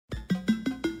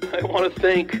I want to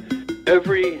thank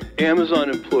every Amazon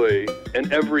employee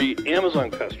and every Amazon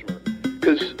customer,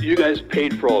 because you guys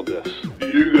paid for all this.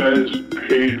 You guys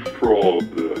paid for all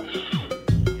of this.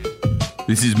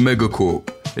 This is Megacorp,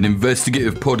 an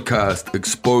investigative podcast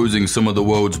exposing some of the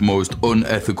world's most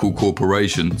unethical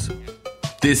corporations.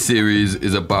 This series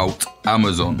is about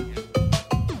Amazon.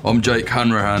 I'm Jake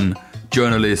Hanrahan,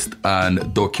 journalist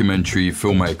and documentary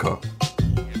filmmaker.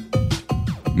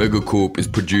 Megacorp is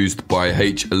produced by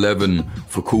H11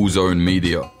 for Cool Zone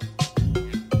Media.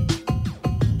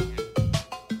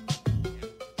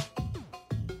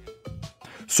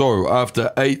 So,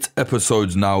 after 8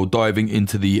 episodes now diving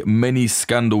into the many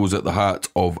scandals at the heart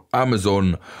of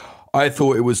Amazon, I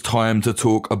thought it was time to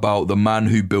talk about the man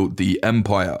who built the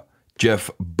empire,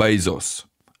 Jeff Bezos.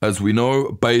 As we know,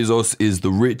 Bezos is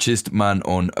the richest man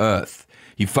on Earth.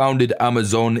 He founded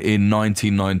Amazon in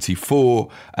 1994,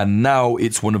 and now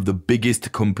it's one of the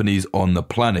biggest companies on the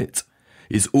planet.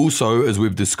 It's also, as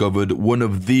we've discovered, one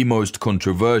of the most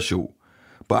controversial.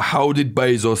 But how did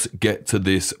Bezos get to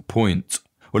this point?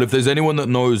 Well, if there's anyone that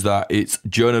knows that, it's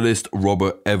journalist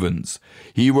Robert Evans.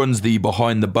 He runs the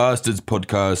Behind the Bastards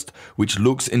podcast, which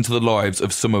looks into the lives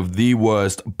of some of the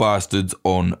worst bastards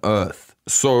on Earth.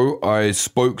 So I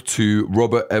spoke to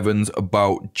Robert Evans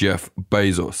about Jeff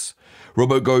Bezos.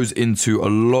 Robert goes into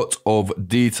a lot of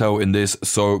detail in this,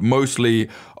 so mostly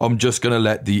I'm just going to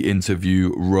let the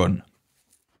interview run.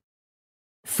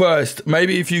 First,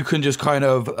 maybe if you can just kind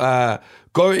of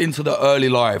go into the early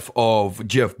life of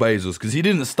Jeff Bezos, because he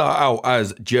didn't start out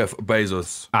as Jeff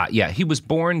Bezos. He was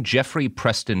born Jeffrey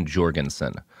Preston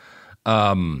Jorgensen.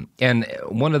 And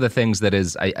one of the things that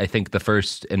is, I think, the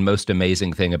first and most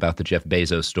amazing thing about the Jeff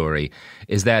Bezos story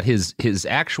is that his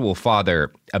actual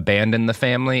father abandoned the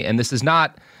family. And this is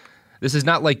not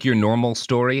like your normal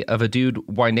story of a dude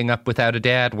winding up without a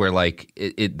dad, where like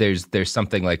there's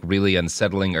something like really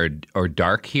unsettling or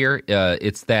dark here.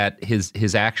 It's that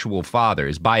his actual father,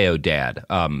 his bio dad,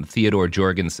 Theodore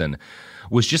Jorgensen,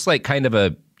 was just like kind of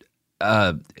a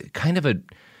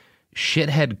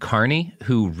shithead carny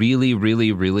who really,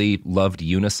 really, really loved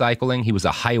unicycling. He was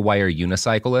a high-wire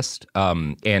unicyclist,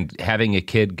 and having a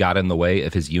kid got in the way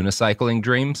of his unicycling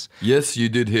dreams. Yes, you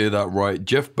did hear that right.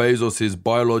 Jeff Bezos'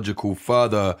 biological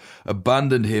father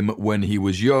abandoned him when he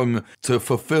was young to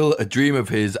fulfill a dream of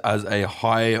his as a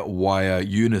high-wire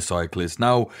unicyclist.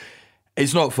 Now,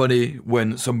 it's not funny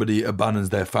when somebody abandons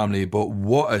their family, but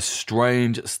what a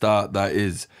strange start that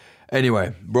is.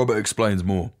 Anyway, Robert explains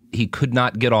more. He could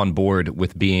not get on board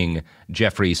with being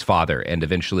Jeffrey's father and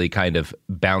eventually kind of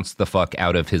bounced the fuck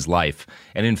out of his life.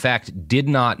 And in fact, did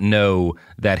not know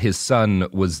that his son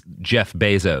was Jeff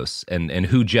Bezos and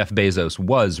who Jeff Bezos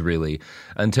was really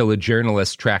until a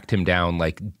journalist tracked him down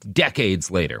like decades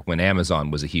later when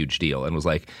Amazon was a huge deal and was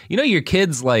like, you know, your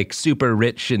kid's like super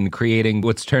rich and creating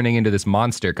what's turning into this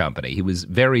monster company. He was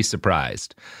very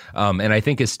surprised. And I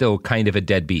think is still kind of a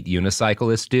deadbeat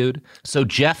unicyclist dude. So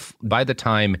Jeff, by the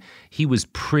time he was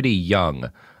pretty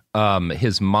young,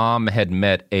 his mom had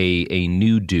met a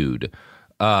new dude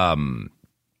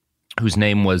whose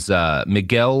name was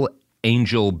Miguel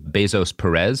Angel Bezos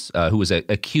Perez, who was a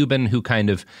Cuban who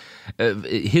kind of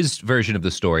his version of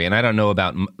the story, and I don't know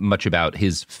about much about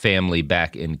his family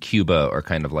back in Cuba or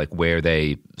kind of like where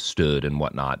they stood and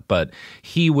whatnot, but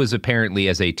he was apparently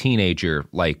as a teenager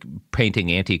like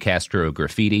painting anti-Castro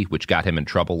graffiti, which got him in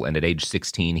trouble, and at age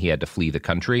 16 he had to flee the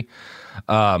country.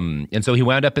 And so he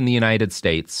wound up in the United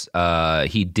States.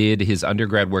 He did his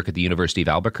undergrad work at the University of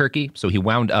Albuquerque. So he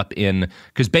wound up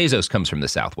because Bezos comes from the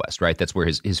Southwest, right? That's where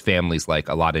his family's like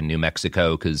a lot in New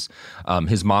Mexico, because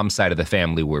his mom's side of the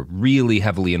family were really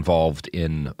heavily involved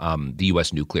in the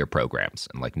U.S. nuclear programs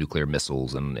and like nuclear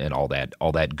missiles and all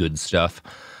that good stuff.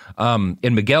 And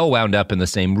Miguel wound up in the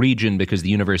same region because the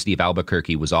University of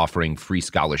Albuquerque was offering free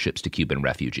scholarships to Cuban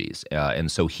refugees.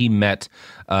 And so he met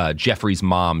Jeffrey's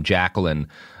mom, Jacqueline,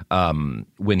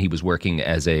 when he was working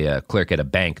as a clerk at a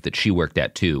bank that she worked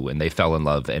at too. And they fell in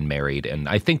love and married. And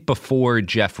I think I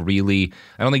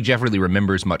don't think Jeff really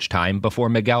remembers much time before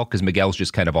Miguel, because Miguel's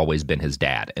just kind of always been his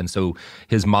dad. And so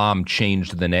his mom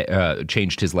changed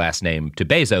his last name to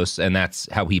Bezos, and that's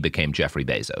how he became Jeffrey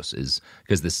Bezos, is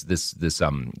because this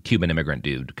Cuban immigrant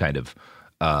dude kind of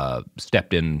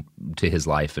stepped into his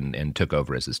life and took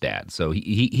over as his dad. So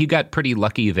he got pretty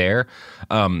lucky there.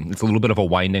 It's a little bit of a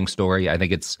winding story. I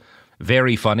think it's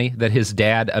very funny that his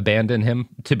dad abandoned him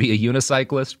to be a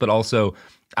unicyclist, but also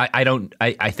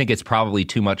I think it's probably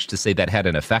too much to say that had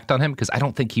an effect on him, because I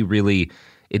don't think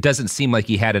it doesn't seem like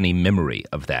he had any memory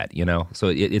of that, you know? So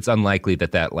it's unlikely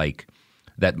that like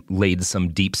that laid some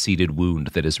deep-seated wound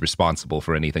that is responsible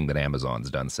for anything that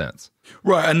Amazon's done since.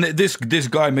 Right, and this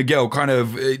guy Miguel kind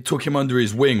of took him under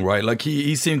his wing, right? Like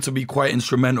he seemed to be quite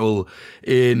instrumental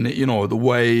in, you know, the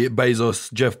way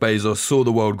Jeff Bezos saw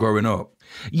the world growing up.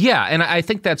 Yeah, and I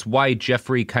think that's why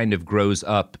Jeffrey kind of grows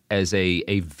up as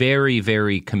a very,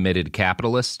 very committed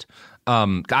capitalist.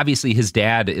 Obviously, his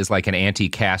dad is like an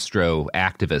anti-Castro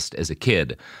activist as a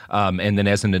kid, and then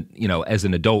as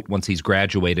an adult, once he's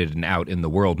graduated and out in the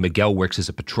world, Miguel works as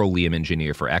a petroleum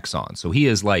engineer for Exxon. So he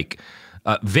is like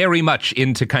very much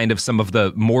into kind of some of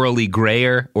the morally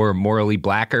grayer or morally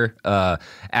blacker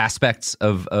aspects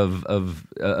of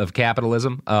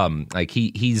capitalism. Like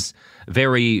he's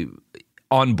very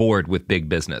on board with big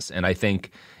business, and I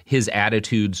think his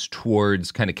attitudes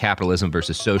towards kind of capitalism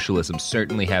versus socialism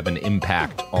certainly have an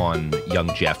impact on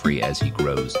young Jeffrey as he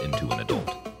grows into an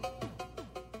adult.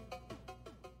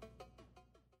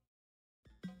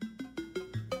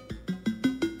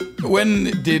 When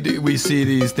did we see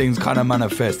these things kind of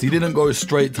manifest? He didn't go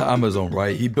straight to Amazon,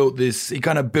 right? He built he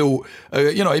built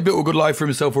a good life for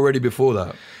himself already before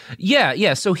that.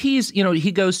 Yeah. So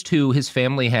he goes to, his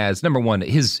family has, number one,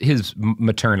 his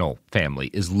maternal family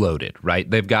is loaded, right?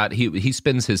 They've got, he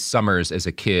spends his summers as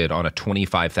a kid on a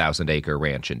 25,000 acre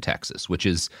ranch in Texas, which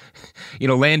is,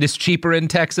 land is cheaper in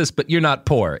Texas, but you're not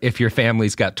poor if your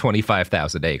family's got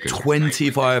 25,000 acres.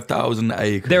 25,000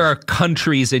 acres. There are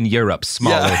countries in Europe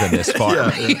smaller than this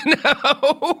farm,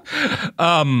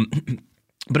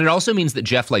 But it also means that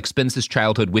Jeff spends his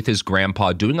childhood with his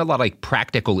grandpa doing a lot of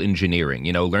practical engineering,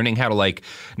 learning how to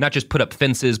not just put up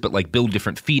fences, but build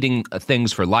different feeding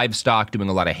things for livestock, doing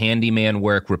a lot of handyman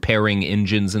work, repairing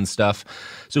engines and stuff.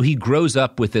 So he grows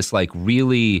up with this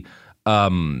really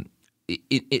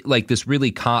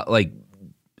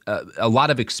a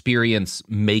lot of experience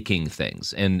making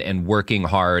things and working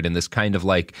hard, and this kind of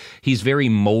he's very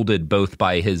molded both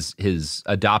by his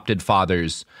adopted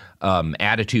father's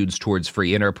attitudes towards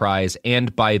free enterprise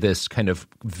and by this kind of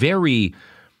very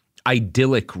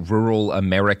idyllic rural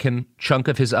American chunk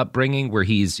of his upbringing where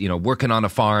he's, working on a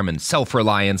farm and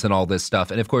self-reliance and all this stuff.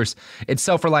 And of course, it's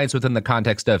self-reliance within the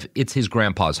context of it's his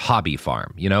grandpa's hobby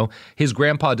farm, His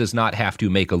grandpa does not have to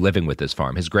make a living with this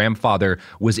farm. His grandfather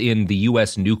was in the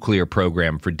U.S. nuclear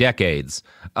program for decades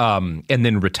and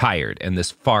then retired. And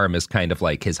this farm is kind of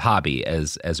his hobby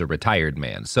as a retired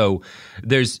man. So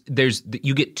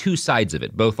you get two sides of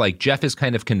it. Both Jeff is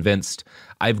kind of convinced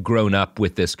I've grown up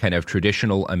with this kind of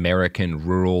traditional American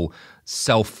rural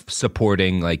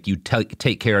self-supporting, you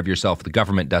take care of yourself, the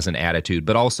government doesn't attitude,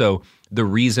 but also the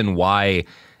reason why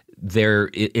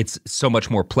it's so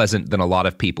much more pleasant than a lot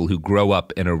of people who grow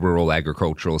up in a rural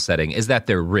agricultural setting is that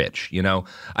they're rich.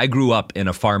 I grew up in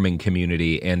a farming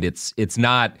community, and it's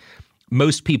not,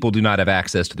 most people do not have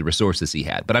access to the resources he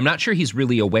had, but I'm not sure he's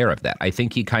really aware of that. I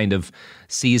think he kind of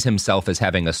sees himself as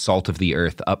having a salt of the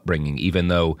earth upbringing, even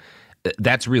though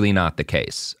that's really not the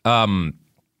case.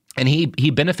 And he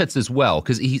benefits as well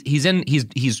because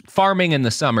he's farming in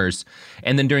the summers,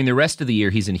 and then during the rest of the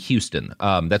year he's in Houston.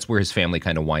 That's where his family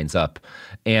kind of winds up,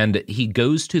 and he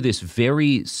goes to this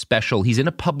very special. He's in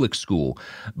a public school,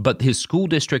 but his school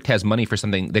district has money for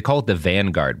something they call it the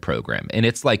Vanguard program, and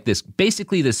it's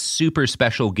basically this super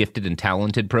special gifted and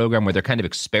talented program where they're kind of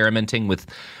experimenting with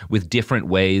different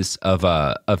ways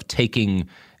of taking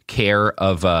care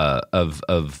of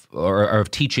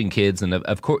teaching kids and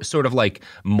of course sort of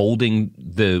molding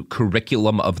the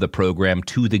curriculum of the program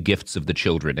to the gifts of the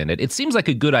children in it. It seems like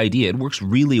a good idea. It works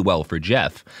really well for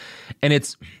Jeff. And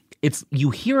it's you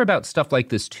hear about stuff like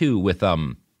this too with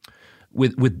Bill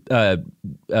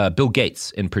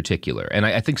Gates in particular. And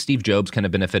I think Steve Jobs kind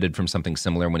of benefited from something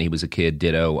similar when he was a kid,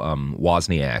 ditto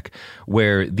Wozniak,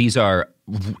 where these are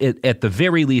at the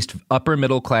very least upper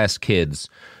middle class kids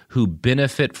who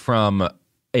benefit from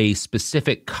a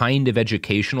specific kind of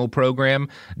educational program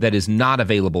that is not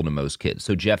available to most kids.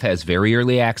 So Jeff has very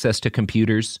early access to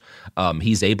computers.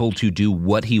 He's able to do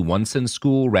what he wants in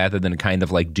school rather than kind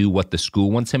of do what the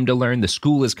school wants him to learn. The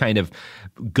school is kind of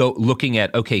looking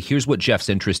at, okay, here's what Jeff's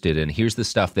interested in. Here's the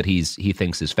stuff that he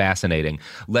thinks is fascinating.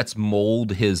 Let's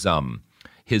mold his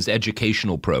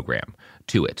educational program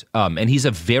to it. And he's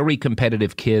a very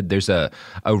competitive kid. There's a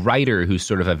writer who's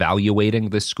sort of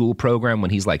evaluating the school program when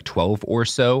he's 12 or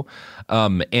so.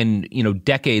 And,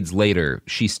 decades later,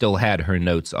 she still had her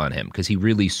notes on him because he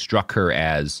really struck her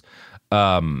as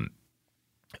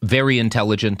Very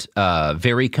intelligent,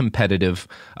 very competitive.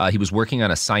 He was working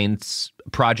on a science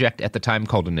project at the time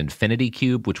called an infinity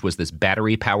cube, which was this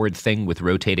battery-powered thing with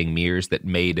rotating mirrors that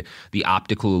made the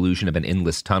optical illusion of an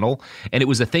endless tunnel. And it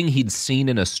was a thing he'd seen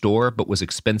in a store but was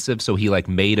expensive, so he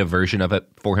made a version of it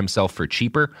for himself for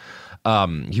cheaper.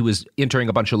 He was entering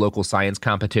a bunch of local science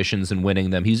competitions and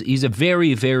winning them. He's a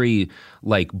very, very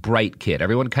bright kid.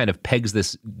 Everyone kind of pegs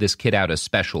this kid out as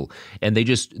special, and they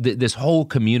just this whole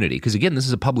community, because again, this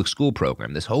is a public school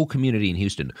program. This whole community in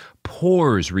Houston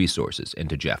pours resources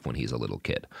into Jeff when he's a little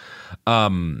kid,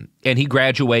 and he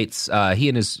graduates. He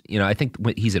and his, I think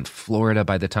he's in Florida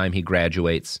by the time he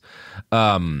graduates,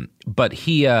 but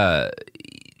he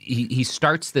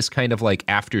starts this kind of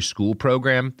after school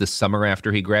program the summer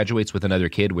after he graduates with another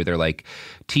kid where they're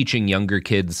teaching younger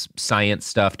kids science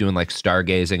stuff, doing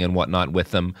stargazing and whatnot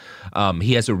with them.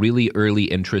 He has a really early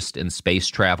interest in space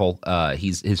travel.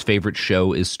 His favorite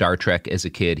show is Star Trek as a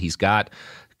kid. He's got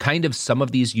kind of some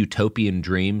of these utopian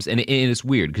dreams, and it's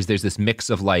weird because there's this mix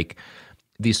of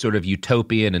these sort of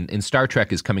utopian, and Star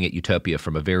Trek is coming at utopia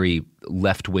from a very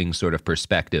left-wing sort of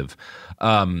perspective.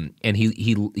 And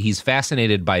he's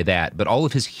fascinated by that. But all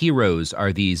of his heroes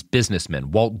are these businessmen,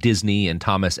 Walt Disney and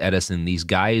Thomas Edison, these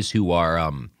guys who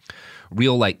are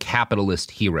real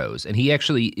capitalist heroes. And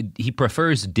he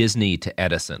prefers Disney to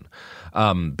Edison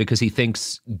because he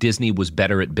thinks Disney was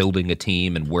better at building a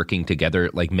team and working together,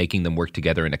 making them work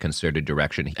together in a concerted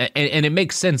direction. And it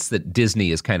makes sense that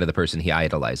Disney is kind of the person he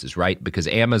idolizes, right? Because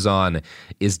Amazon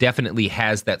definitely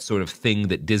has that sort of thing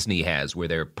that Disney has where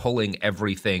they're pulling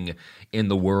everything in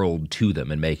the world to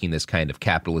them and making this kind of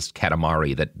capitalist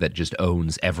Katamari that just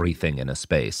owns everything in a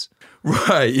space.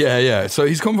 Right, yeah. So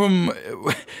he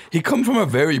comes from a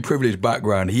very privileged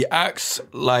background. He acts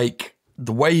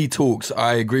the way he talks,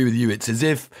 I agree with you. It's as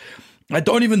if, I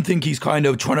don't even think he's kind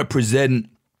of trying to present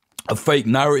a fake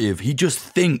narrative. He just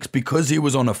thinks because he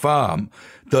was on a farm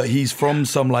that he's from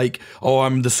some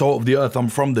I'm the salt of the earth, I'm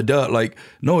from the dirt.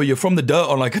 No, you're from the dirt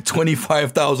on a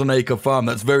 25,000 acre farm.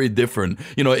 That's very different.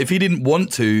 If he didn't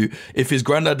want to, if his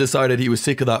granddad decided he was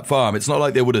sick of that farm, it's not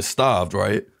like they would have starved,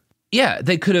 right? Yeah,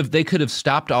 they could have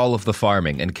stopped all of the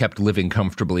farming and kept living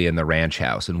comfortably in the ranch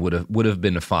house and would have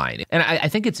been fine. And I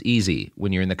think it's easy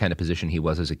when you're in the kind of position he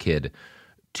was as a kid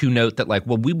to note that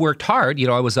we worked hard.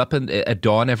 I was up at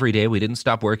dawn every day. We didn't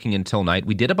stop working until night.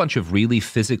 We did a bunch of really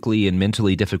physically and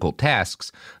mentally difficult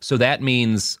tasks. So that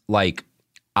means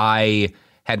I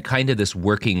had kind of this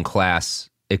working class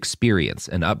experience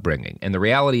and upbringing. And the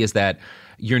reality is that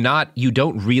you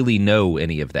don't really know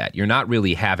any of that. You're not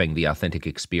really having the authentic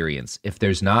experience if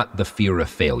there's not the fear of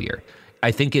failure. I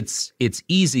think it's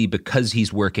easy because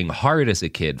he's working hard as a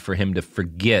kid for him to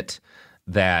forget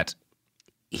that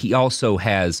he also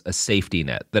has a safety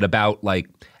net that about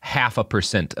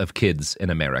 0.5% of kids in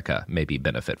America maybe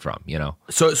benefit from,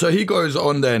 So he goes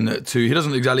on then he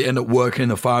doesn't exactly end up working in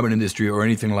the farming industry or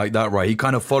anything like that, right? He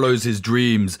kind of follows his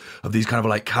dreams of these kind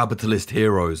of capitalist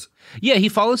heroes. Yeah, he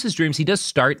follows his dreams. He does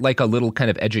start a little kind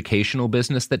of educational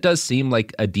business that does seem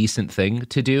like a decent thing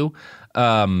to do.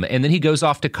 And then he goes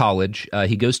off to college.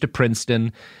 He goes to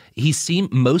Princeton.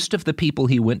 Most of the people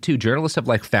he went to, journalists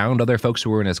have found other folks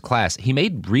who were in his class. He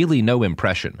made really no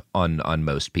impression on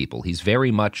most people. He's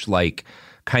very much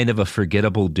kind of a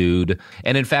forgettable dude.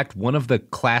 And in fact, one of the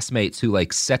classmates who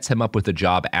sets him up with a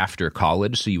job after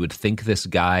college, so you would think this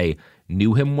guy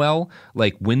knew him well,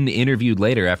 when interviewed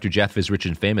later after Jeff is Rich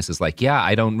and Famous is yeah,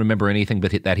 I don't remember anything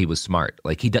but that he was smart.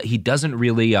 He doesn't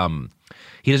really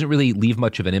leave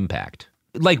much of an impact.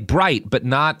 Bright, but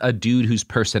not a dude whose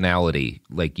personality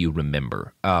you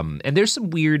remember. And there's some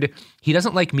weird, he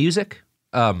doesn't like music.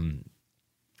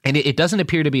 And it doesn't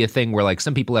appear to be a thing where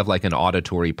some people have an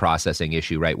auditory processing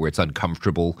issue, right? Where it's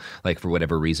uncomfortable, for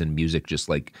whatever reason, music just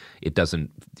it doesn't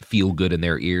feel good in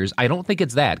their ears. I don't think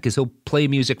it's that because he'll play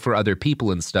music for other people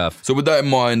and stuff. So with that in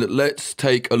mind, let's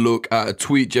take a look at a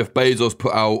tweet Jeff Bezos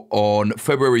put out on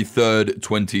February 3rd,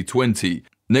 2020.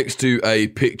 Next to a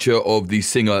picture of the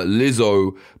singer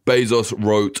Lizzo, Bezos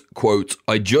wrote, quote,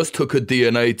 "I just took a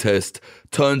DNA test.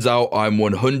 Turns out I'm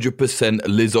 100%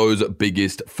 Lizzo's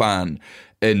biggest fan."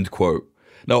 End quote.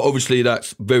 Now, obviously,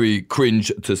 that's very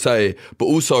cringe to say, but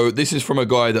also this is from a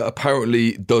guy that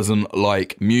apparently doesn't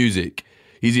like music.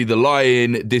 He's either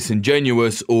lying,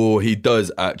 disingenuous, or he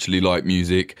does actually like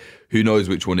music. Who knows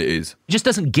which one it is? He just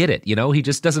doesn't get it, He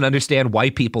just doesn't understand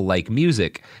why people like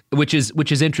music, which is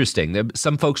interesting.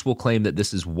 Some folks will claim that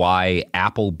this is why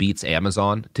Apple beats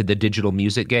Amazon to the digital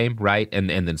music game, right? And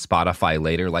then Spotify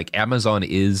later. Amazon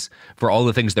is, for all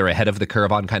the things they're ahead of the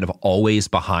curve on, kind of always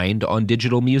behind on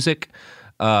digital music.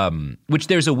 Which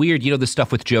there's a weird, the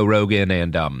stuff with Joe Rogan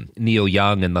and Neil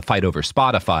Young and the fight over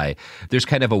Spotify. There's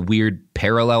kind of a weird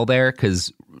parallel there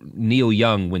because Neil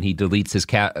Young, when he deletes his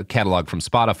catalog from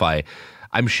Spotify,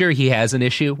 I'm sure he has an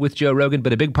issue with Joe Rogan,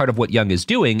 but a big part of what Young is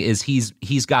doing is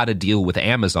he's got to deal with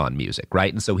Amazon Music,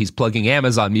 right? And so he's plugging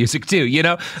Amazon Music too,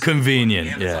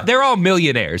 Convenient, yeah. They're all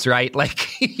millionaires, right?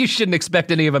 Like, you shouldn't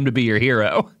expect any of them to be your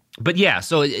hero. But yeah,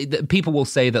 so people will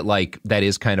say that that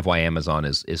is kind of why Amazon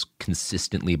is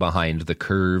consistently behind the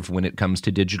curve when it comes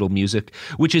to digital music,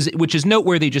 which is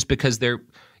noteworthy just because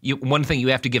one thing you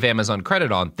have to give Amazon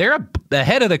credit on, they're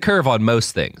ahead of the curve on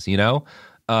most things,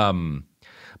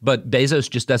 But Bezos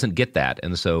just doesn't get that,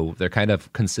 and so they're kind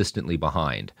of consistently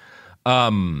behind.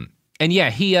 And yeah,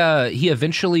 he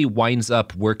eventually winds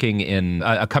up working in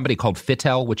a company called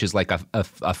Fitel, which is like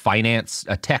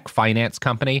a tech finance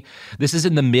company. This is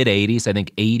in the mid 80s. I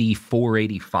think 84,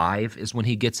 85 is when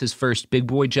he gets his first big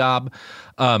boy job.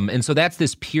 And so that's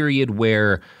this period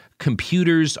where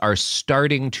computers are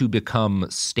starting to become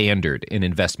standard in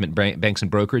investment banks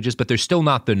and brokerages, but they're still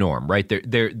not the norm, right?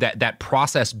 That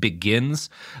process begins.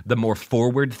 The more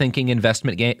forward-thinking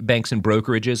investment banks and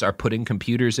brokerages are putting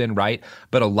computers in, right?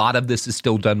 But a lot of this is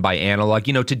still done by analog.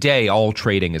 Today, all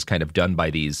trading is kind of done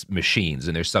by these machines,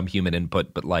 and there's some human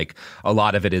input, but a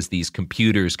lot of it is these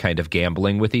computers kind of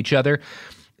gambling with each other.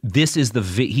 This is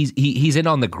he's in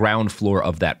on the ground floor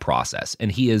of that process,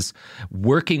 and he is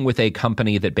working with a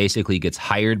company that basically gets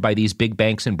hired by these big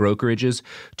banks and brokerages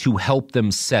to help them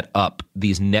set up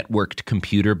these networked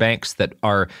computer banks that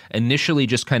are initially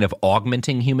just kind of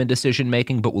augmenting human decision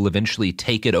making, but will eventually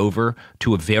take it over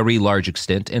to a very large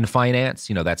extent in finance.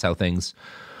 That's how things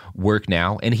work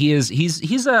now. And he's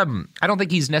I don't think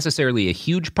he's necessarily a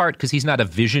huge part because he's not a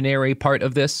visionary part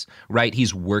of this, right?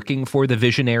 He's working for the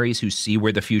visionaries who see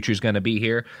where the future is going to be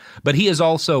here. But he is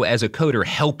also, as a coder,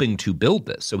 helping to build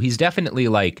this. So he's definitely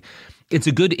it's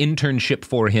a good internship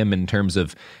for him in terms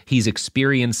of he's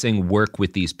experiencing work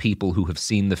with these people who have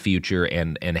seen the future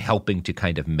and helping to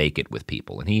kind of make it with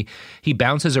people. And he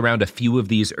bounces around a few of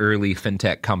these early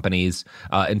fintech companies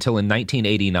until in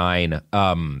 1989,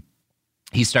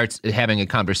 he starts having a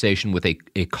conversation with a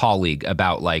colleague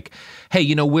about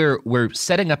hey, we're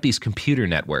setting up these computer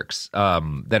networks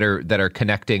that are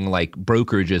connecting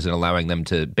brokerages and allowing them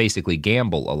to basically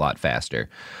gamble a lot faster.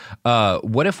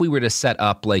 What if we were to set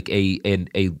up a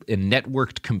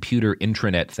networked computer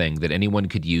intranet thing that anyone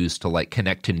could use to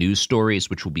connect to news stories,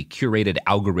 which will be curated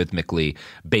algorithmically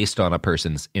based on a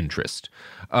person's interest?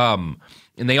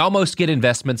 And they almost get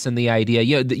investments in the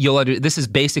idea. This is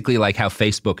basically like how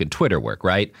Facebook and Twitter work,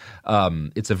 right?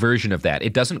 It's a version of that.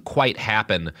 It doesn't quite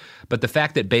happen, but the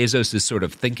fact that Bezos is sort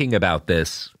of thinking about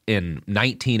this in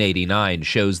 1989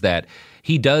 shows that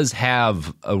he does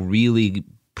have a really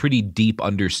pretty deep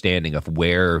understanding of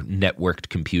where networked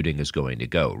computing is going to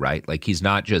go, right? He's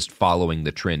not just following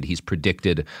the trend. He's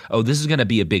predicted, this is going to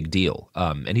be a big deal.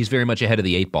 And he's very much ahead of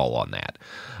the 8 ball on that.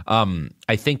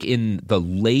 I think in the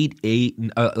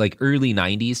early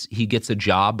 90s, he gets a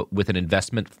job with an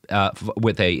investment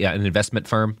an investment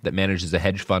firm that manages a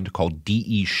hedge fund called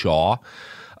D.E. Shaw.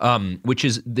 Which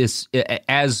is this,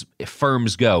 as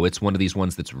firms go, it's one of these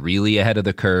ones that's really ahead of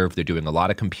the curve. They're doing a lot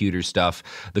of computer stuff.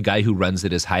 The guy who runs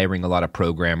it is hiring a lot of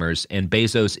programmers, and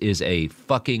Bezos is a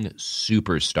fucking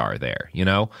superstar there,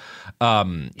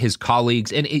 His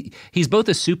colleagues, and he's both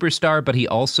a superstar, but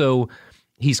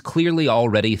he's clearly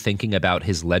already thinking about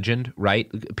his legend, right?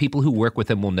 People who work with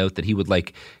him will note that he would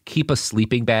keep a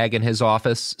sleeping bag in his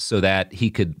office so that he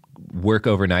could work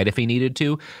overnight if he needed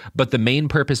to. But the main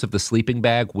purpose of the sleeping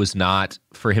bag was not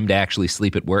for him to actually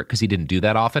sleep at work because he didn't do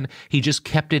that often. He just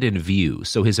kept it in view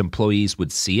so his employees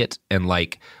would see it and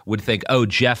would think, oh,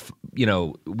 Jeff,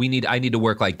 I need to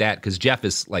work like that because Jeff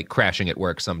is crashing at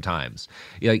work sometimes.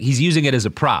 He's using it as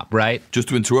a prop, right? Just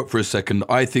to interrupt for a second,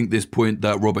 I think this point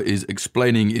that Robert is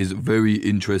explaining is very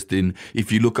interesting.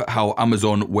 If you look at how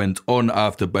Amazon went on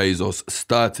after Bezos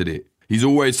started it, he's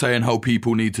always saying how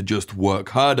people need to just work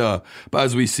harder. But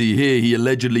as we see here, he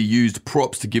allegedly used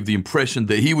props to give the impression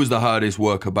that he was the hardest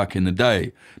worker back in the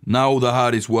day. Now the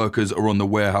hardest workers are on the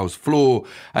warehouse floor,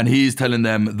 and he's telling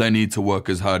them they need to work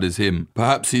as hard as him.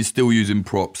 Perhaps he's still using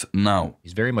props now.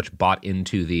 He's very much bought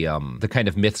into the kind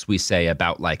of myths we say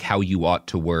about how you ought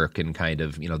to work and kind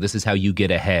of, this is how you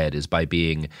get ahead is by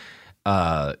being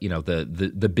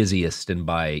the busiest and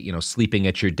by, sleeping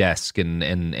at your desk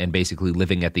and basically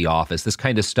living at the office, this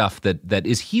kind of stuff that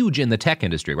is huge in the tech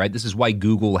industry, right? This is why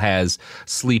Google has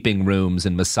sleeping rooms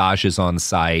and massages on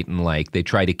site and they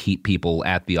try to keep people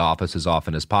at the office as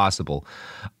often as possible.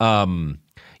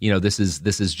 This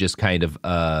is just kind of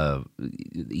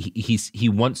he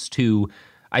wants to.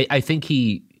 I think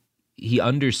he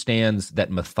understands that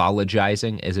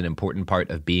mythologizing is an important part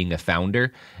of being a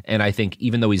founder, and I think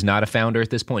even though he's not a founder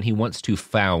at this point, he wants to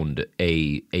found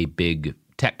a big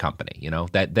tech company.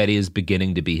 That is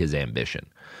beginning to be his ambition.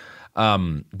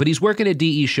 But he's working at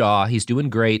D.E. Shaw. He's doing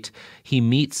great. He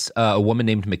meets a woman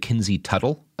named Mackenzie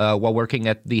Tuttle while working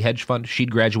at the hedge fund. She'd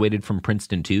graduated from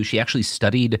Princeton too. She actually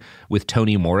studied with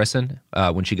Toni Morrison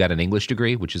when she got an English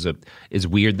degree, which is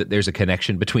weird that there's a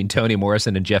connection between Toni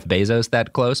Morrison and Jeff Bezos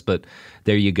that close, but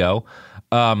there you go.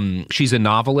 She's a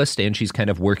novelist, and she's kind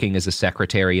of working as a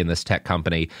secretary in this tech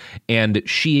company, and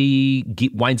she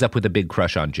winds up with a big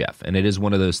crush on Jeff. And it is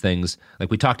one of those things, like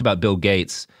we talked about Bill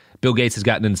Gates. Bill Gates has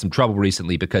gotten in some trouble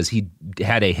recently because he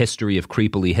had a history of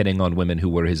creepily hitting on women who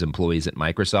were his employees at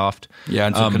Microsoft. Yeah,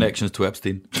 and some connections to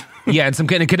Epstein. Yeah, and some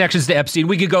kind of connections to Epstein.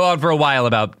 We could go on for a while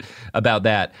about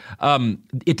that.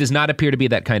 It does not appear to be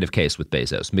that kind of case with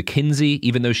Bezos. Mackenzie,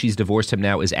 even though she's divorced him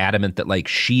now, is adamant that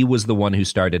she was the one who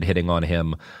started hitting on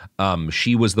him.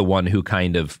 She was the one who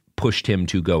kind of pushed him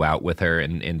to go out with her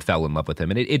and fell in love with him.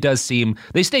 And it does seem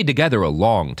they stayed together a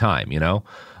long time.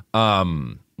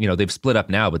 They've split up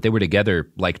now, but they were together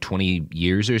 20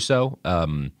 years or so.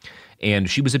 And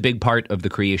she was a big part of the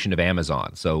creation of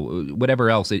Amazon. So whatever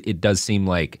else, it does seem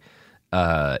like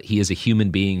he is a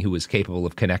human being who is capable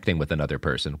of connecting with another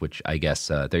person, which I guess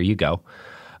there you go.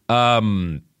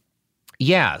 So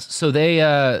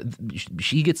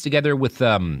she gets together with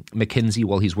Mackenzie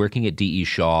while he's working at D.E.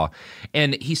 Shaw,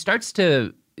 and he starts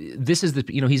to. This is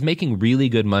he's making really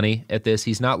good money at this.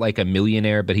 He's not like a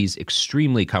millionaire, but he's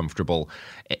extremely comfortable.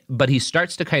 But he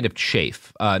starts to kind of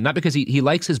chafe, not because he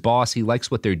likes his boss, he likes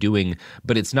what they're doing,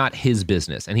 but it's not his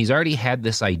business. And he's already had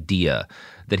this idea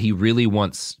that he really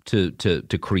wants to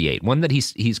create, one that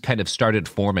he's kind of started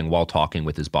forming while talking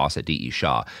with his boss at D.E.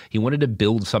 Shaw. He wanted to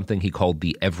build something he called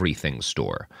the Everything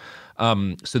Store.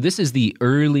 So this is the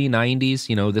early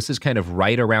 90s, this is kind of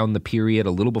right around the period,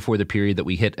 a little before the period that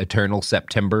we hit Eternal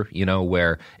September,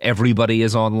 where everybody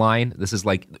is online. This is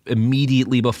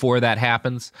immediately before that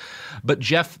happens. But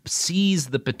Jeff sees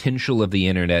the potential of the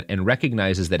internet and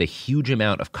recognizes that a huge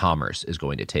amount of commerce is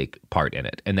going to take part in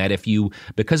it. And that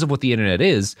because of what the internet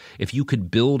is, if you could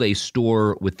build a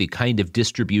store with the kind of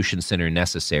distribution center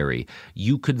necessary,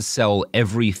 you could sell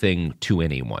everything to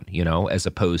anyone, as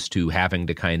opposed to having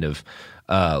to kind of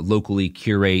locally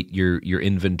curate your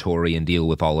inventory and deal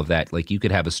with all of that. You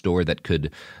could have a store that could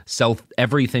sell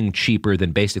everything cheaper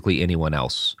than basically anyone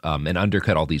else and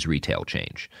undercut all these retail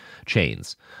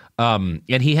chains. And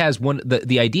he has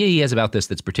the idea he has about this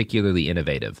that's particularly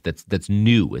innovative, that's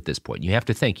new at this point. You have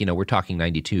to think, we're talking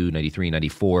 92, 93,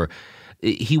 94.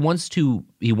 He wants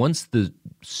the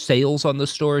sales on the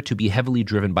store to be heavily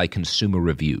driven by consumer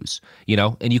reviews,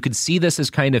 and you could see this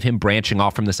as kind of him branching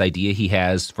off from this idea he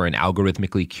has for an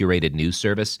algorithmically curated news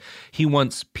service. He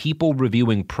wants people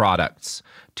reviewing products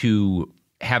to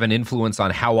have an influence on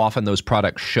how often those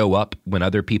products show up when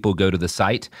other people go to the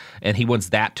site. And he wants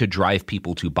that to drive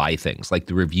people to buy things, like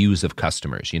the reviews of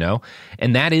customers,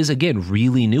 And that is, again,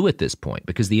 really new at this point,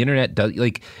 because the internet does,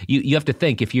 you have to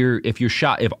think,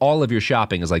 if all of your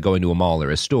shopping is like going to a mall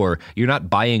or a store, you're not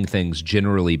buying things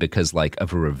generally because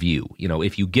of a review.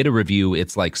 If you get a review,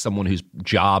 it's like someone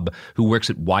who works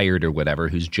at Wired or whatever,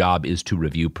 whose job is to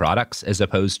review products, as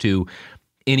opposed to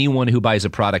anyone who buys a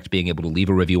product being able to leave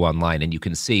a review online, and you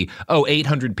can see,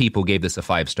 800 people gave this a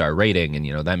 5-star rating,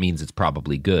 and that means it's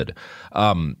probably good.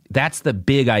 That's the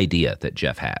big idea that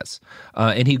Jeff has,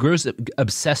 and he grows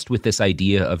obsessed with this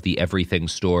idea of the Everything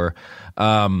Store.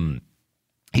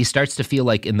 He starts to feel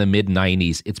like in the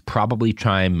mid-90s, it's probably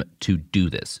time to do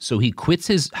this. So he quits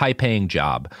his high-paying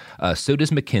job. So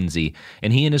does Mackenzie.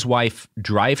 And he and his wife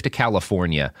drive to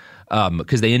California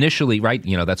because they initially,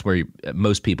 that's where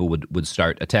most people would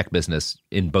start a tech business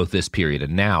in both this period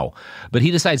and now. But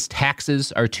he decides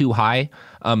taxes are too high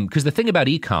because the thing about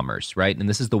e-commerce, right, and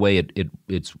this is the way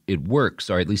it works,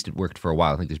 or at least it worked for a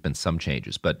while. I think there's been some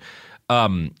changes. But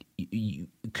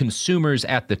consumers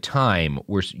at the time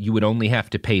you would only have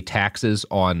to pay taxes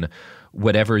on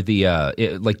whatever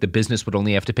the business would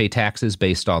only have to pay taxes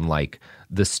based on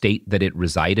the state that it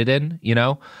resided in,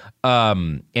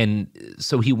 and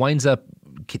so he winds up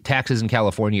taxes in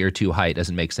California are too high. It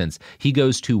doesn't make sense. He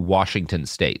goes to Washington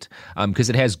State because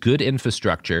it has good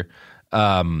infrastructure.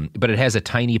 But it has a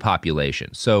tiny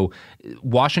population. So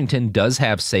Washington does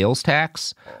have sales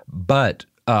tax, but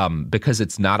because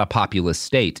it's not a populous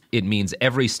state, it means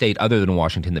every state other than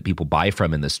Washington that people buy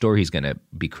from in the store he's going to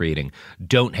be creating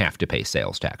don't have to pay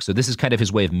sales tax. So this is kind of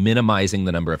his way of minimizing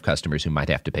the number of customers who might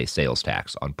have to pay sales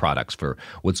tax on products for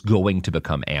what's going to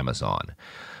become Amazon.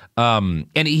 And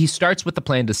he starts with the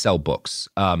plan to sell books,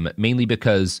 mainly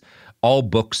because all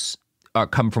books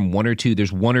come from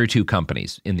there's one or two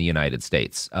companies in the United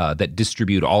States that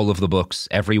distribute all of the books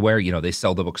everywhere. You know, they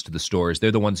sell the books to the stores.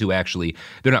 They're the ones who actually,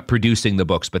 they're not producing the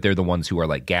books, but they're the ones who are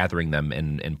like gathering them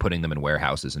and putting them in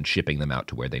warehouses and shipping them out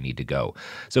to where they need to go.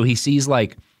 So he sees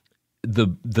like the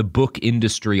book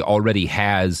industry already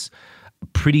has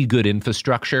pretty good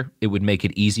infrastructure. It would make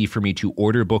it easy for me to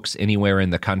order books anywhere in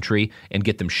the country and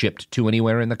get them shipped to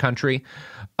anywhere in the country.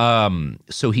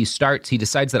 So he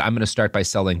decides that I'm going to start by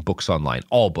selling books online,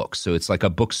 all books. So it's like a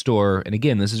bookstore. And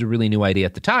again, this is a really new idea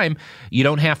at the time. You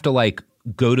don't have to like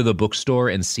go to the bookstore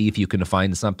and see if you can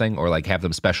find something or like have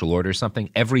them special order something.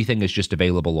 Everything is just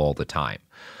available all the time.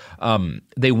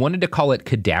 They wanted to call it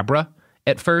Cadabra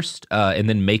at first, and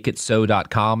then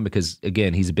makeitso.com because,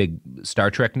 again, he's a big Star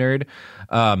Trek nerd.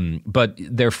 But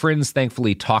their friends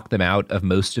thankfully talk them out of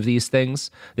most of these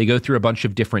things. They go through a bunch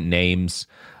of different names.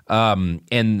 And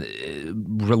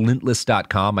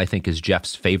relentless.com, I think, is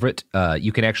Jeff's favorite.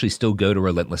 You can actually still go to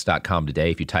relentless.com today.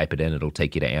 If you type it in, it'll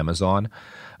take you to Amazon.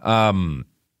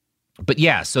 But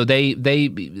yeah, so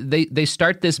they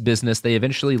start this business. They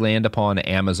eventually land upon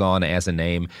Amazon as a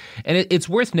name, and it's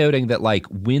worth noting that like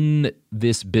when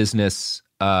this business,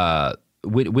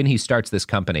 when he starts this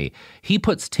company, he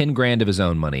puts $10,000 of his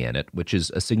own money in it, which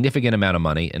is a significant amount of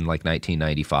money in like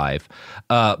 1995.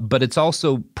 But it's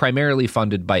also primarily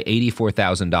funded by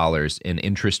 $84,000 in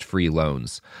interest-free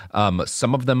loans.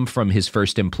 Some of them from his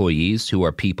first employees, who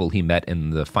are people he met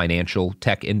in the financial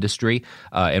tech industry,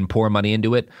 and pour money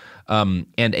into it. And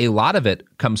a lot of it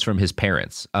comes from his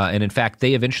parents. And in fact,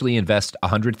 they eventually invest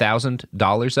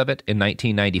 $100,000 of it in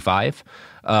 1995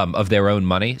 of their own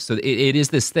money. So it is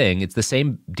this thing. It's the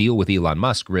same deal with Elon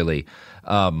Musk, really,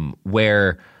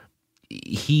 where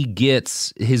he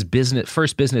gets his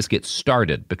first business gets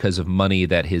started because of money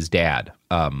that his dad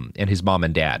and his mom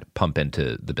and dad pump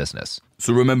into the business.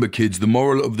 So remember, kids, the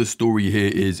moral of the story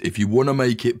here is if you want to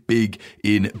make it big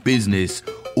in business,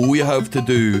 all you have to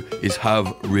do is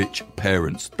have rich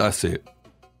parents. That's it.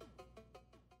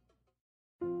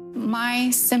 My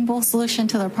simple solution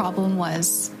to the problem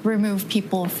was remove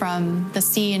people from the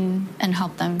scene and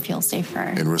help them feel safer.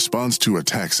 In response to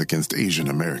attacks against Asian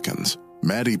Americans,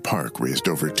 Maddie Park raised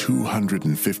over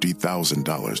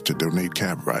 $250,000 to donate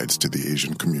cab rides to the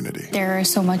Asian community. There is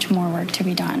so much more work to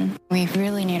be done. We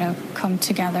really need to come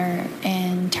together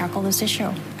and tackle this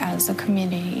issue as a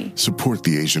community. Support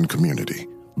the Asian community.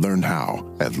 Learn how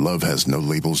at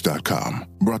lovehasnolabels.com.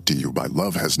 Brought to you by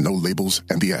Love Has No Labels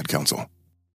and the Ad Council.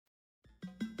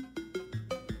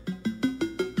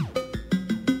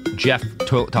 Jeff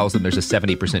tells them there's a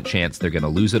 70% chance they're going to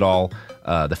lose it all.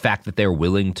 The fact that they're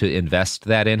willing to invest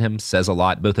that in him says a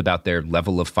lot, both about their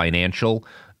level of financial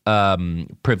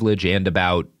privilege and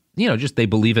about, just they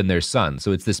believe in their son.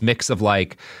 So it's this mix of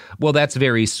like, well, that's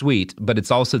very sweet, but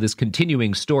it's also this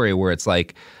continuing story where it's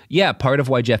like, yeah, part of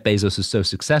why Jeff Bezos is so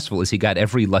successful is he got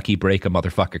every lucky break a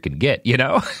motherfucker can get,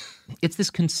 It's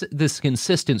this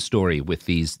consistent story with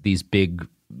these big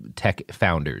tech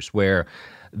founders where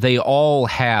they all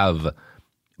have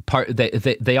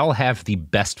they all have the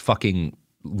best fucking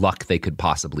luck they could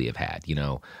possibly have had.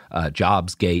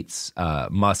 Jobs, Gates,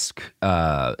 Musk.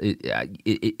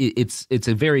 It's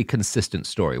a very consistent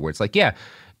story where it's like, yeah,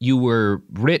 you were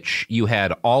rich, you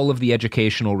had all of the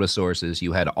educational resources,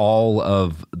 you had all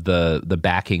of the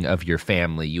backing of your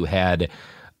family, you had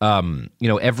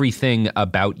everything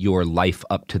about your life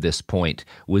up to this point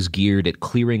was geared at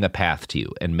clearing a path to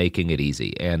you and making it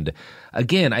easy. And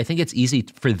again, I think it's easy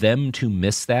for them to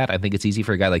miss that. I think it's easy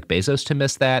for a guy like Bezos to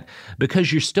miss that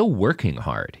because you're still working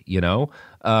hard, you're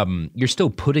still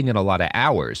putting in a lot of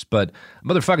hours. But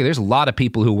motherfucker, there's a lot of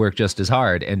people who work just as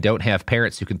hard and don't have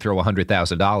parents who can throw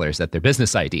 $100,000 at their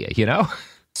business idea,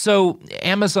 So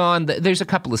Amazon, there's a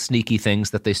couple of sneaky things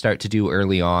that they start to do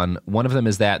early on. One of them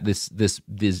is that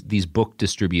these book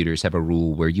distributors have a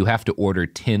rule where you have to order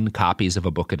 10 copies of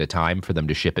a book at a time for them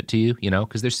to ship it to you,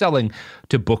 because they're selling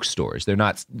to bookstores. They're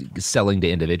not selling to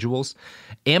individuals.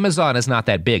 Amazon is not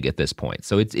that big at this point,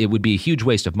 so it would be a huge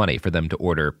waste of money for them to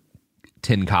order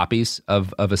 10 copies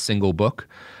of a single book.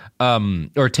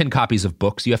 Or 10 copies of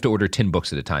books. You have to order 10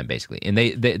 books at a time, basically. And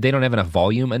they don't have enough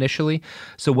volume initially.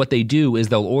 So what they do is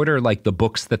they'll order like the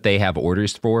books that they have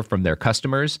orders for from their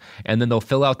customers, and then they'll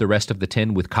fill out the rest of the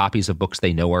 10 with copies of books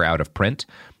they know are out of print.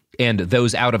 And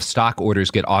those out-of-stock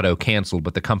orders get auto-canceled,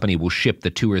 but the company will ship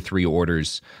the 2 or 3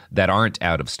 orders that aren't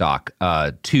out of stock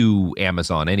to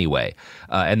Amazon anyway.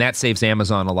 And that saves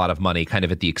Amazon a lot of money kind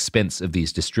of at the expense of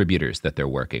these distributors that they're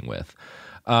working with.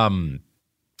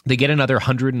 They get another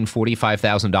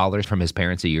 $145,000 from his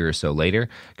parents a year or so later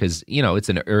because, it's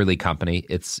an early company.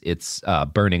 It's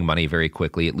burning money very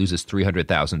quickly. It loses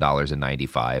 $300,000 in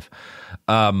 95.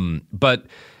 But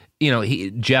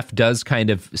Jeff does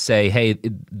kind of say, hey,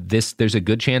 there's a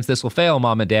good chance this will fail,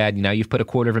 Mom and Dad. Now you've put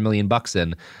 $250,000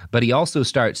 in. But he also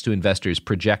starts to investors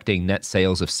projecting net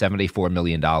sales of $74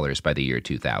 million by the year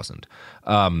 2000.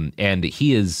 And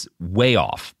he is way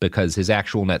off because his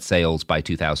actual net sales by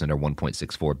 2000 are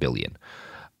 $1.64 billion.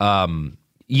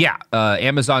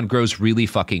 Amazon grows really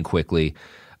fucking quickly.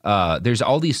 There's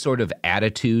all these sort of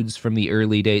attitudes from the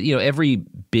early days. Every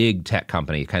big tech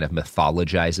company kind of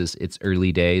mythologizes its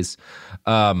early days.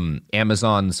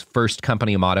 Amazon's first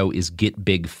company motto is "Get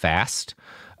Big Fast."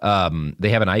 They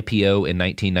have an IPO in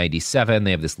 1997.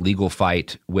 They have this legal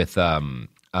fight with Barnes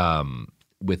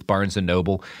and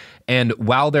Noble. And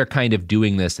while they're kind of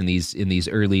doing this in these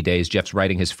early days, Jeff's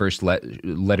writing his first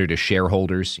letter to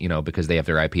shareholders, because they have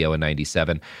their IPO in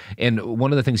 97. And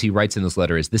one of the things he writes in this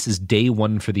letter is, this is day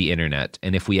one for the internet,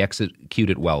 and if we execute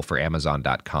it well, for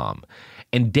Amazon.com.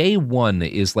 And day one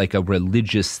is like a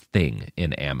religious thing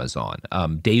in Amazon.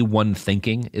 Day one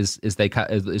thinking is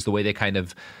the way they kind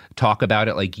of talk about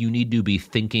it. Like, you need to be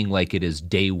thinking like it is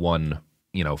day one,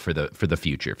 for the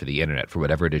future, for the internet, for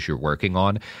whatever it is you're working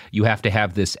on. You have to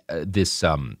have this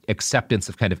acceptance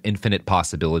of kind of infinite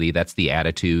possibility. That's the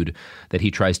attitude that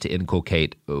he tries to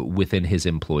inculcate within his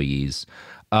employees.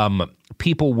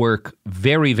 People work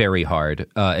very, very hard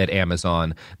at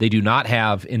Amazon. They do not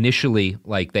have initially,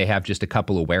 like, they have just a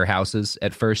couple of warehouses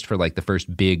at first for like the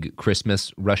first big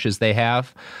Christmas rushes they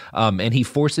have. And he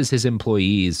forces his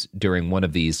employees during one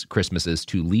of these Christmases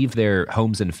to leave their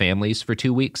homes and families for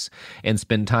 2 weeks and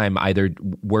spend time either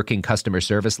working customer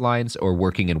service lines or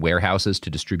working in warehouses to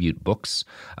distribute books.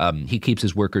 He keeps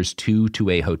his workers to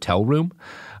a hotel room.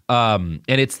 And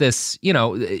it's this,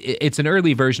 it's an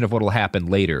early version of what will happen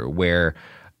later where,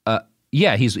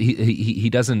 he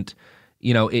doesn't,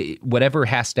 whatever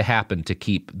has to happen to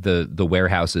keep the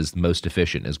warehouses most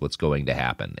efficient is what's going to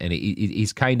happen. And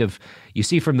he's kind of, you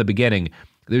see from the beginning,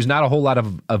 there's not a whole lot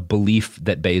of belief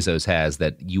that Bezos has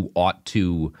that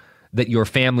that your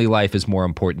family life is more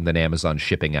important than Amazon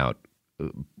shipping out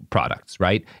products,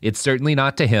 right? It's certainly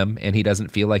not to him, and he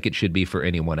doesn't feel like it should be for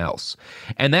anyone else.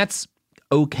 And that's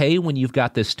okay when you've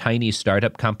got this tiny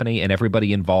startup company and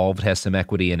everybody involved has some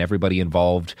equity and everybody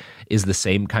involved is the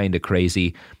same kind of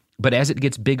crazy. But as it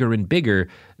gets bigger and bigger,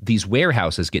 these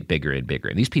warehouses get bigger and bigger.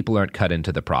 And these people aren't cut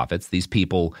into the profits. These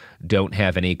people don't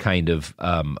have any kind of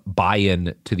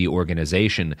buy-in to the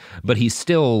organization. But he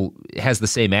still has the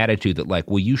same attitude that, like,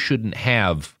 well, you shouldn't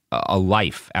have a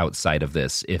life outside of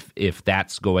this if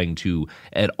that's going to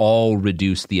at all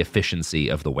reduce the efficiency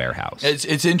of the warehouse.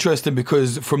 It's interesting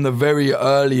because from the very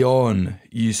early on,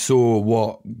 you saw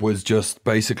what was just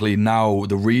basically now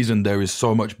the reason there is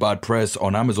so much bad press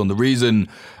on Amazon, the reason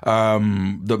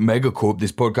that Megacorp,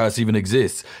 this podcast, even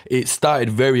exists. It started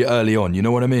very early on. You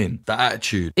know what I mean? The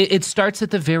attitude. It starts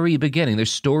at the very beginning.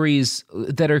 There's stories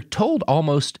that are told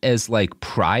almost as like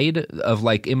pride of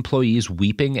like employees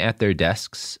weeping at their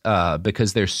desks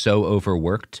because they're so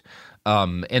overworked.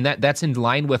 And that's in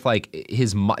line with like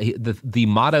the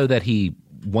motto that he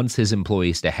wants his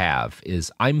employees to have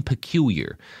is "I'm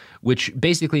peculiar," which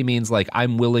basically means like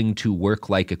I'm willing to work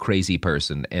like a crazy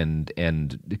person and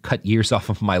cut years off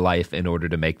of my life in order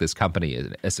to make this company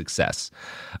a success.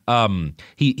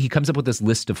 He comes up with this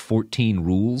list of 14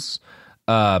 rules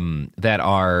that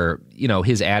are,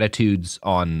 his attitudes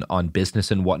on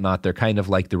business and whatnot. They're kind of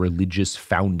like the religious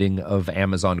founding of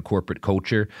Amazon corporate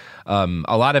culture.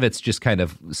 A lot of it's just kind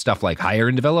of stuff like hire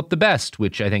and develop the best,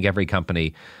 which I think every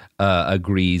company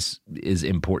agrees is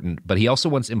important. But he also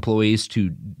wants employees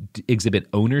to exhibit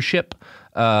ownership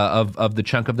of the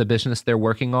chunk of the business they're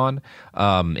working on,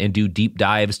 and do deep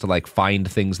dives to like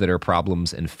find things that are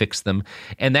problems and fix them.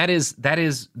 And that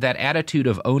attitude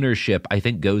of ownership, I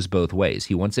think, goes both ways.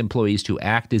 He wants employees to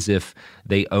act as if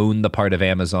they own the part of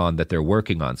Amazon that they're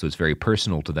working on, so it's very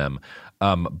personal to them.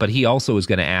 But he also is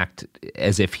going to act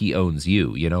as if he owns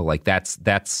you, like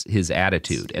that's his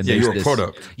attitude. And you're a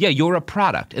product. Yeah, you're a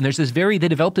product. And there's they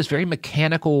developed this very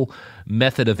mechanical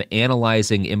method of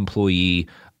analyzing employee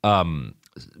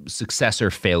success or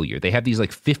failure. They have these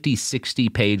like 50, 60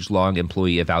 page long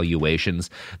employee evaluations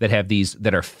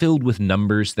that are filled with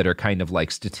numbers that are kind of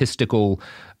like statistical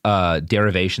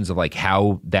derivations of like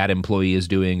how that employee is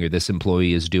doing or this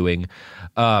employee is doing.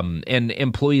 And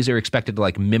employees are expected to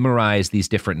like memorize these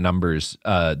different numbers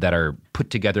that are put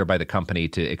together by the company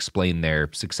to explain their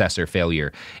success or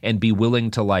failure, and be willing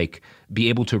to like be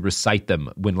able to recite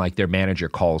them when like their manager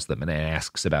calls them and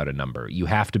asks about a number. You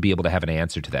have to be able to have an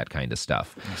answer to that kind of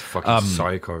stuff. It's fucking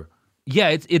psycho.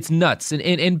 Yeah, it's nuts.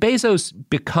 And Bezos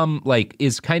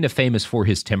is kind of famous for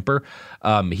his temper.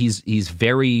 He's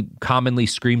very commonly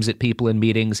screams at people in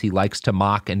meetings. He likes to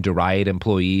mock and deride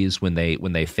employees when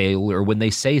they fail or when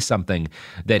they say something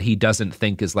that he doesn't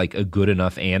think is like a good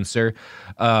enough answer.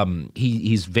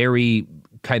 He's very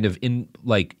kind of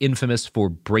infamous for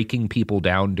breaking people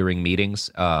down during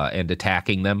meetings and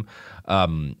attacking them.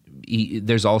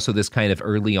 There's also this kind of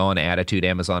early on attitude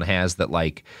Amazon has that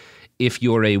like, if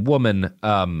you're a woman,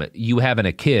 you having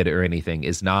a kid or anything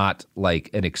is not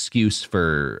like an excuse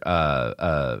for,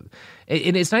 and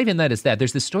it's not even that, it's that.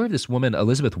 There's this story of this woman,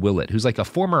 Elizabeth Willett, who's like a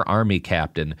former army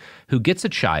captain who gets a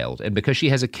child. And because she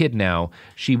has a kid now,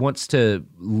 she wants to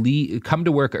come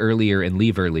to work earlier and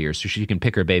leave earlier so she can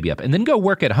pick her baby up and then go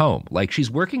work at home. Like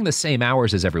she's working the same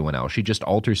hours as everyone else. She just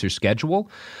alters her schedule,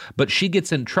 but she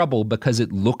gets in trouble because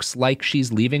it looks like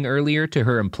she's leaving earlier to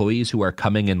her employees who are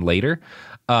coming in later.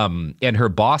 And her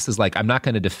boss is like, I'm not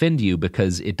going to defend you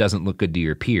because it doesn't look good to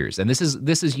your peers. And this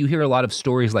is you hear a lot of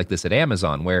stories like this at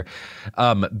Amazon where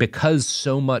because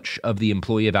so much of the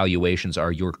employee evaluations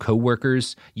are your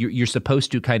coworkers, you're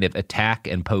supposed to kind of attack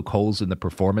and poke holes in the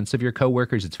performance of your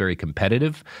coworkers. It's very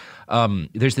competitive.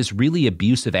 There's this really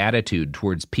abusive attitude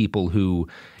towards people who,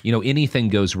 anything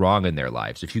goes wrong in their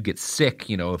lives. If you get sick,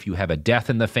 if you have a death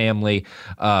in the family,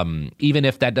 even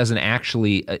if that doesn't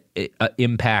actually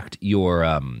impact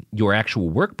your actual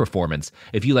work performance,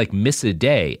 if you like miss a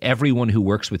day, everyone who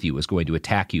works with you is going to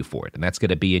attack you for it. And that's going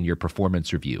to be in your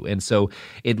performance review. And so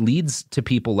it leads to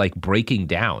people like breaking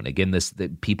down. Again,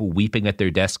 people weeping at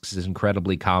their desks is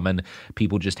incredibly common.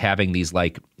 People just having these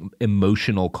like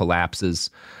emotional collapses.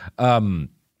 And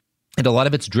a lot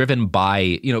of it's driven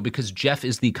by, because Jeff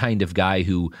is the kind of guy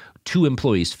who to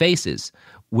employees' faces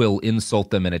will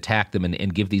insult them and attack them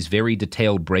and give these very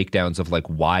detailed breakdowns of like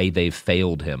why they've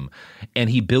failed him. And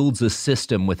he builds a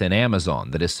system within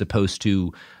Amazon that is supposed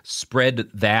to spread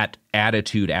that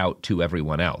attitude out to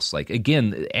everyone else. Like,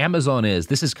 again,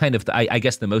 this is kind of, I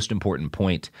guess, the most important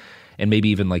point, and maybe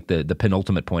even like the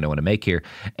penultimate point I want to make here.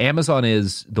 Amazon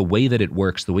is, the way that it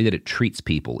works, the way that it treats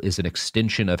people is an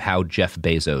extension of how Jeff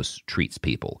Bezos treats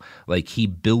people. Like, he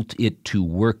built it to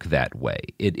work that way.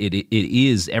 It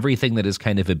is everything that is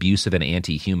kind of abusive and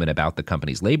anti-human about the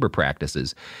company's labor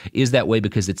practices is that way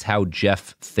because it's how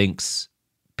Jeff thinks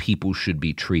people should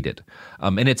be treated.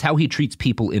 And it's how he treats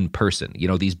people in person.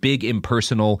 These big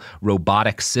impersonal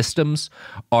robotic systems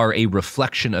are a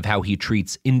reflection of how he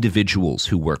treats individuals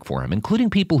who work for him,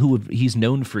 including people who he's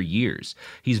known for years.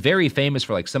 He's very famous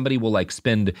for like somebody will like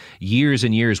spend years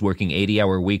and years working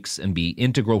 80-hour weeks and be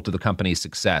integral to the company's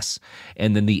success.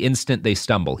 And then the instant they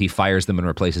stumble, he fires them and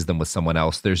replaces them with someone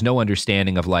else. There's no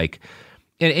understanding of like,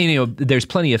 and there's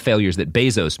plenty of failures that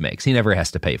Bezos makes. He never has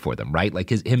to pay for them, right?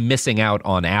 Like him missing out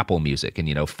on Apple Music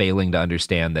and, failing to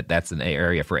understand that that's an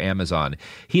area for Amazon.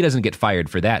 He doesn't get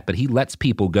fired for that, but he lets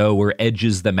people go or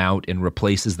edges them out and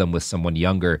replaces them with someone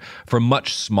younger for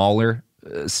much smaller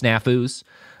snafus.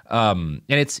 And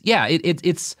it's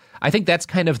I think that's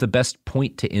kind of the best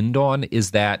point to end on,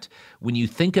 is that when you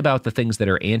think about the things that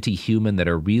are anti-human, that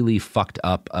are really fucked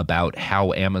up about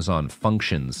how Amazon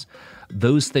functions,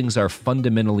 those things are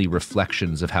fundamentally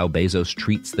reflections of how Bezos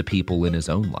treats the people in his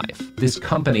own life. This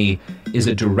company is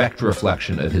a direct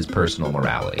reflection of his personal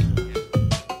morality.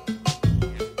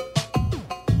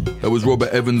 That was Robert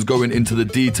Evans going into the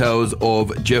details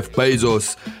of Jeff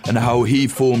Bezos and how he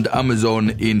formed Amazon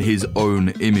in his own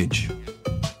image.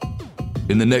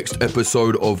 In the next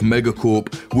episode of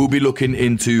Megacorp, we'll be looking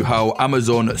into how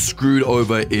Amazon screwed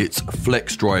over its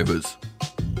flex drivers.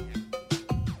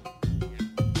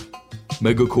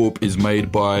 Megacorp is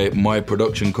made by my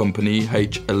production company,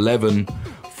 H11,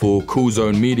 for Cool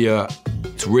Zone Media.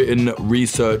 It's written,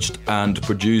 researched, and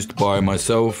produced by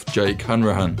myself, Jake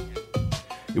Hanrahan.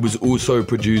 It was also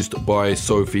produced by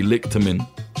Sophie Lichterman.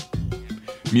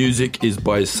 Music is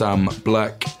by Sam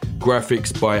Black,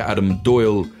 graphics by Adam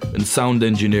Doyle, and sound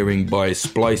engineering by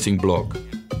Splicing Block.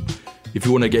 If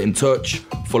you want to get in touch,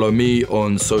 follow me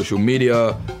on social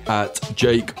media at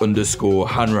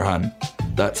Jake_Hanrahan.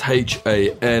 That's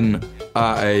HANRAHAN.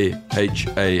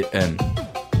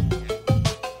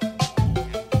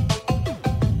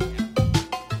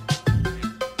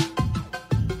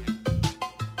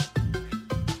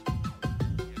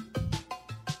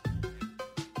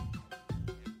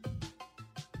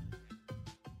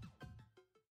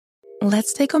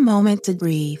 Let's take a moment to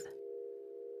breathe.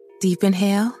 Deep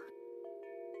inhale.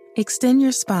 Extend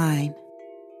your spine.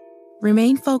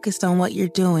 Remain focused on what you're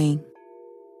doing.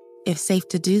 If safe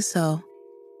to do so,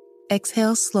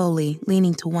 exhale slowly,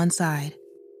 leaning to one side.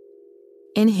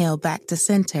 Inhale back to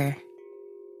center.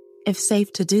 If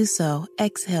safe to do so,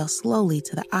 exhale slowly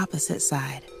to the opposite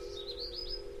side.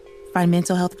 Find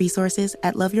mental health resources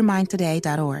at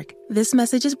loveyourmindtoday.org. This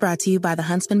message is brought to you by the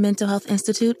Huntsman Mental Health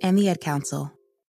Institute and the Ad Council.